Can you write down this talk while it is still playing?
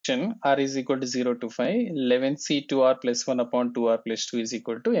r is equal to 0 to 5, 11C2r+1 upon 2r+2 is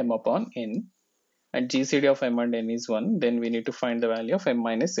equal to m upon n, and GCD of m and n is 1, then we need to find the value of m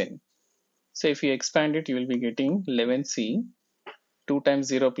minus n. So if you expand it, you will be getting 11C 2 times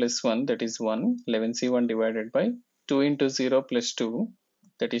 0 plus 1, that is 1, 11C1 divided by 2 into 0 plus 2,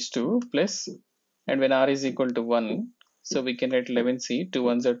 that is 2, plus, and when r is equal to 1, so we can write 11C 2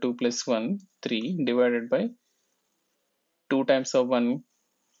 ones are 2 plus 1, 3, divided by 2 times of 1,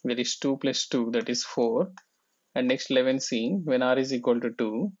 that is 2 plus 2, that is 4, and next 11C, when r is equal to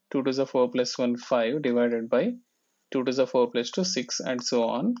 2, 2 to the 4 plus 1, 5, divided by 2 to the 4 plus 2, 6, and so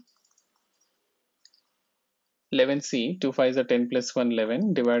on. 11C, 2 5 is a 10 plus 1,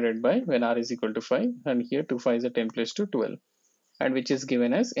 11, divided by, when r is equal to 5, and here 2 5 is a 10 plus 2, 12, and which is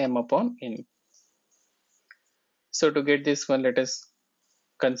given as m upon n. So to get this one, let us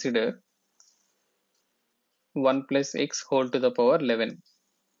consider 1 plus x whole to the power 11,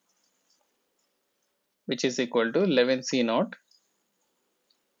 which is equal to 11C0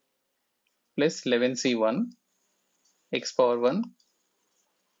 plus 11C1 x power 1,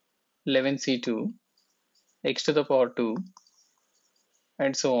 11C2 x to the power 2,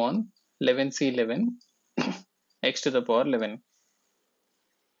 and so on, 11C11 x to the power 11.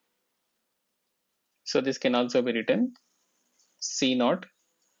 So this can also be written C0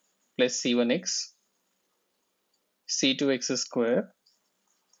 plus C1x, C2x square,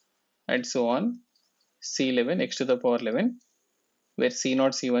 and so on, C11 x to the power 11, where C0,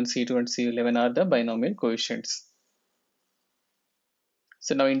 C1, C2 and C11 are the binomial coefficients.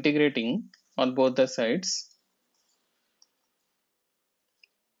 So now integrating on both the sides,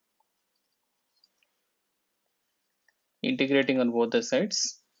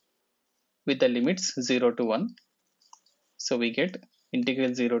 with the limits 0 to 1. So we get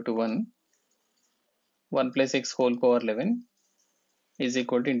integral 0 to 1, 1 plus x whole power 11 is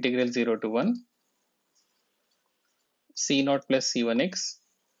equal to integral 0 to 1, C0 plus C1x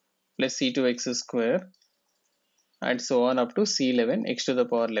plus C2x square, and so on up to C11 x to the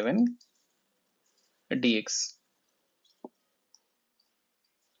power 11 dx.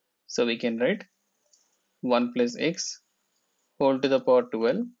 So we can write 1 plus x whole to the power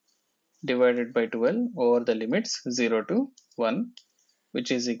 12 divided by 12 over the limits 0 to 1, which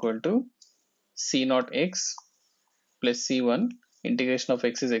is equal to C0 x plus C1 integration of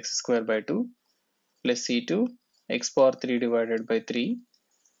x is x square by 2 plus C2 x power 3 divided by 3,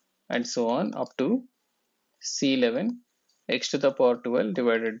 and so on up to C11 x to the power 12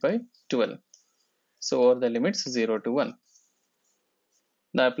 divided by 12. So over the limits 0 to 1.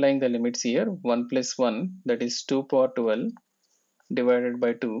 Now applying the limits here, 1 plus 1, that is 2 power 12 divided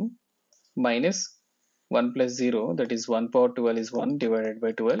by 2, minus 1 plus 0, that is 1 power 12 is 1 divided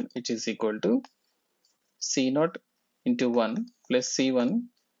by 12, which is equal to C0 into 1 plus C1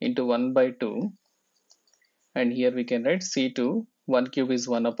 into 1 by 2, and here we can write C2, 1 cube is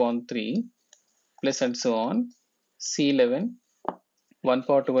 1 upon 3, plus and so on, C11, 1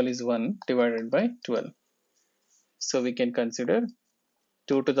 power 12 is 1 divided by 12. So we can consider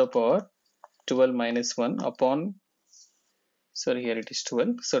 2 to the power 12 minus 1 upon, sorry, here it is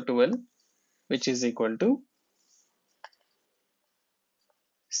 12, so 12, which is equal to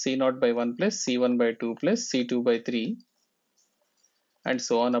C0 by 1 plus C1 by 2 plus C2 by 3, and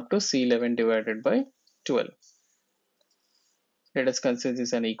so on up to C11 divided by 12. Let us consider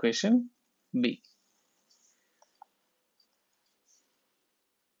this an equation B.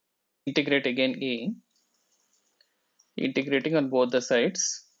 Integrate again A, integrating on both the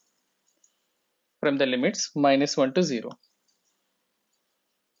sides from the limits minus 1 to 0.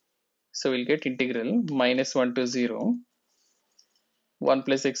 So we'll get integral minus 1 to 0, 1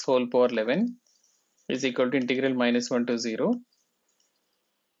 plus x whole power 11 is equal to integral minus 1 to 0,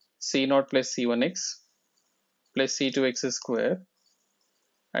 C0 plus C1x plus C2x square,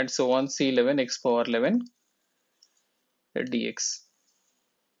 and so on, C11 x power 11 dx.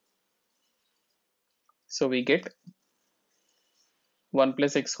 So we get 1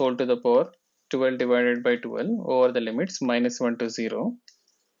 plus x whole to the power 12 divided by 12 over the limits minus 1 to 0,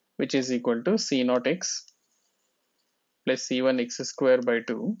 which is equal to C0 x plus C1 x square by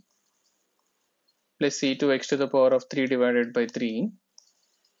 2 plus C2 x to the power of 3 divided by 3,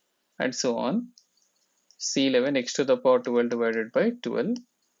 and so on, C11 x to the power 12 divided by 12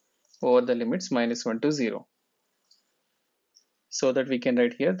 over the limits minus 1 to 0. So that we can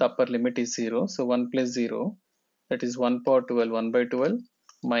write here the upper limit is 0, so 1 plus 0, that is 1 power 12, 1 by 12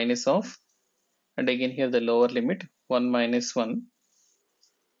 minus of, and again here the lower limit 1 minus 1,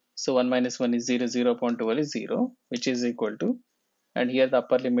 so 1 minus 1 is 0, 0 upon 12 is 0, which is equal to, and here the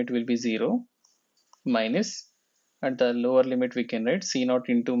upper limit will be 0 minus At the lower limit we can write C naught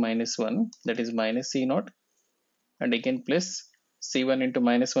into minus 1, that is minus C naught, and again plus C1 into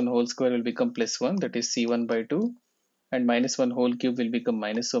minus 1 whole square will become plus 1, that is C1 by 2, and minus 1 whole cube will become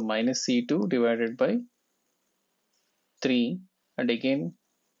minus, so minus C2 divided by 3, and again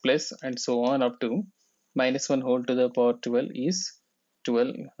plus and so on up to minus 1 whole to the power 12 is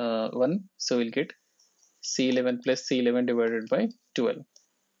 12, 1, so we'll get C11 plus C11 divided by 12.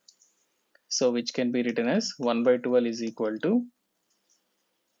 So which can be written as 1 by 12 is equal to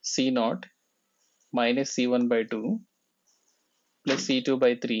C naught minus C1 by 2 plus C2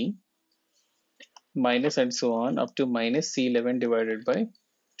 by 3 minus and so on up to minus C11 divided by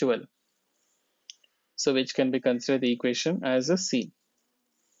 12. So which can be considered the equation as a C.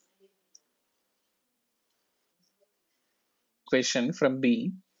 Question from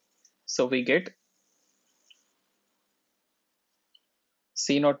B. So we get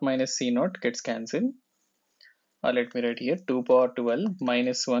C naught minus C naught gets cancelled. Let me write here 2 power 12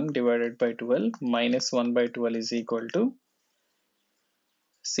 minus 1 divided by 12 minus 1 by 12 is equal to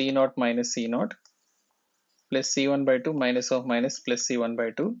C naught minus C naught plus C1 by 2 minus of minus plus C1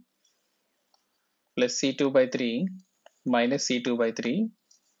 by 2 plus C2 by 3 minus C2 by 3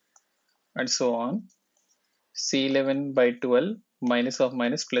 and so on. C11 by 12 minus of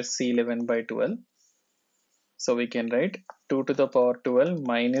minus plus C11 by 12. So we can write 2 to the power 12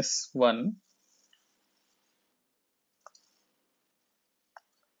 minus 1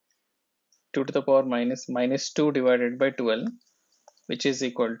 2 to the power minus 2 divided by 12, which is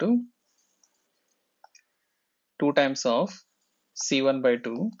equal to 2 times of C1 by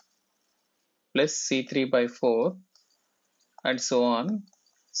 2 plus C3 by 4 and so on,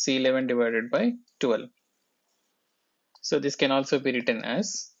 C11 divided by 12. So this can also be written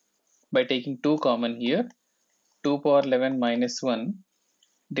as, by taking 2 common here, 2 power 11 minus 1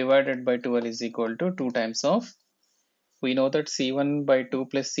 divided by 12 is equal to 2 times of, we know that C1 by 2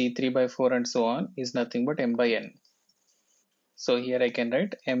 plus C3 by 4 and so on is nothing but m by n. So here I can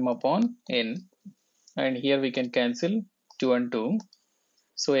write m upon n, and here we can cancel 2 and 2.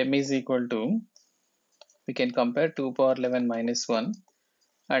 So m is equal to, we can compare 2 power 11 minus 1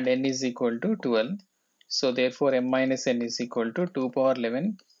 and n is equal to 12. So therefore m minus n is equal to 2 power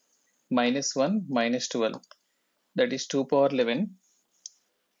 11 minus 1 minus 12, that is 2 power 11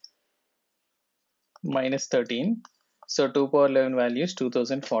 minus 13. So 2 power 11 value is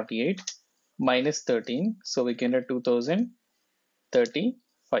 2048 minus 13, so we can get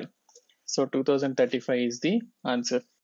 2035. So 2035 is the answer.